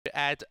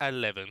at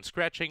 11.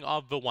 Scratching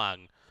of the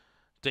 1.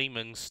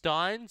 Demon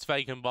Steins,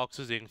 vacant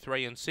boxes in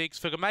 3 and 6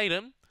 for the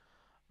maiden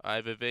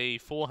over the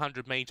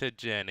 400-metre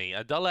journey.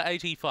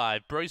 $1.85.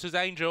 Bruce's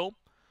Angel,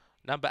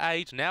 number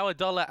 8, now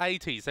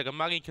 $1.80. So the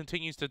money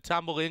continues to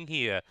tumble in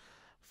here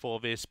for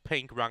this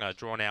pink runner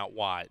drawn out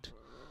wide.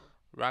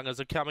 Runners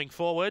are coming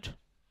forward.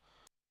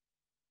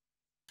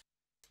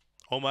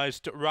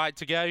 Almost right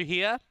to go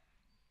here.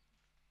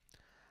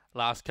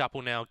 Last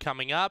couple now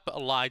coming up.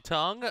 Lai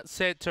Tong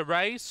set to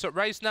race.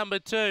 Race number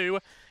 2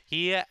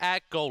 here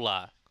at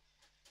Gawler.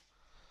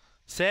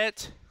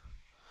 Set.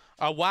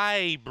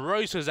 Away,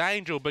 Bruce's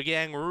Angel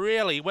began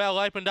really well,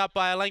 opened up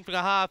by a length and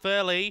a half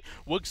early.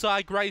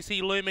 Woodside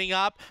Gracie looming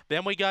up.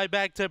 Then we go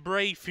back to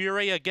Bree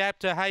Fury, a gap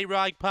to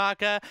Hayride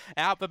Parker.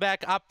 Out the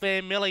back, up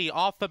there Millie.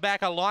 Off the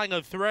back, a line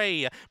of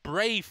 3.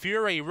 Bree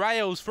Fury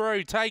rails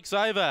through, takes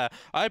over.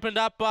 Opened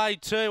up by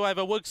 2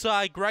 over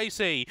Woodside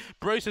Gracie.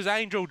 Bruce's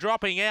Angel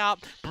dropping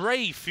out.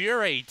 Bree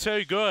Fury,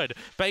 too good.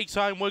 Beaks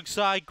home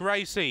Woodside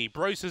Gracie.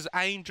 Bruce's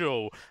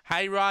Angel.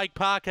 Hayride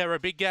Parker, a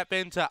big gap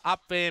into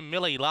up there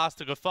Millie.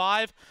 Last of the 5.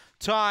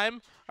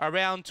 Time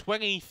around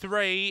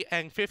 23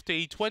 and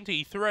 50,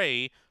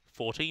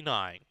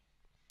 23:49.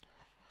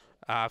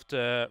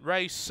 After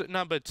race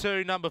number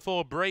 2, number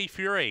 4, Bree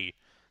Fury.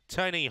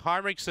 Tony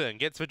Heinrichsen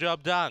gets the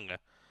job done.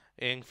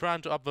 In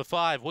front of the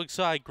 5,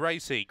 Woodside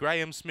Gracie,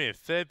 Graham Smith.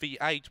 Third, the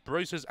 8,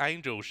 Bruce's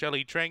Angel,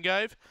 Shelley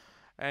Trengove.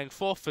 And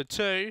fourth for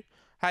 2,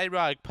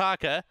 Hayride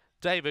Parker,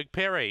 David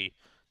Perry.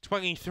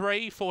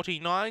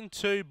 23:49,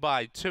 2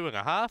 by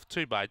 2.5,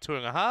 2 by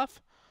 2.5.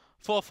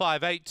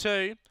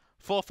 4582,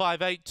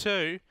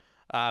 4582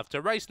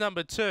 after race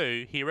number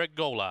 2 here at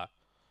Gawler.